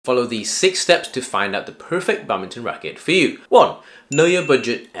Follow these 6 steps to find out the perfect badminton racket for you. 1. Know your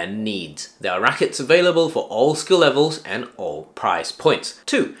budget and needs. There are rackets available for all skill levels and all price points.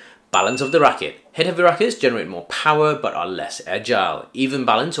 2. Balance of the racket. Head-heavy rackets generate more power but are less agile. Even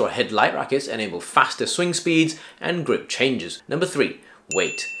balance or head-light rackets enable faster swing speeds and grip changes. 3.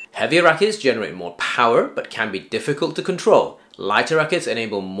 Weight. Heavier rackets generate more power but can be difficult to control. Lighter rackets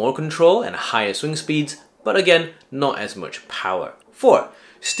enable more control and higher swing speeds, but again, not as much power. 4.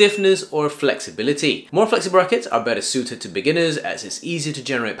 Stiffness or flexibility. More flexible rackets are better suited to beginners as it's easier to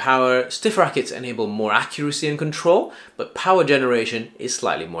generate power. Stiff rackets enable more accuracy and control, but power generation is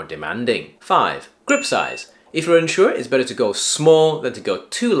slightly more demanding. 5. Grip size. If you're unsure, it's better to go small than to go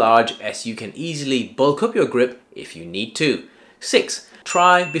too large, as you can easily bulk up your grip if you need to. 6.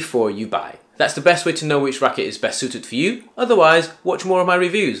 Try before you buy. That's the best way to know which racket is best suited for you. Otherwise, watch more of my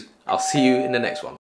reviews. I'll see you in the next one.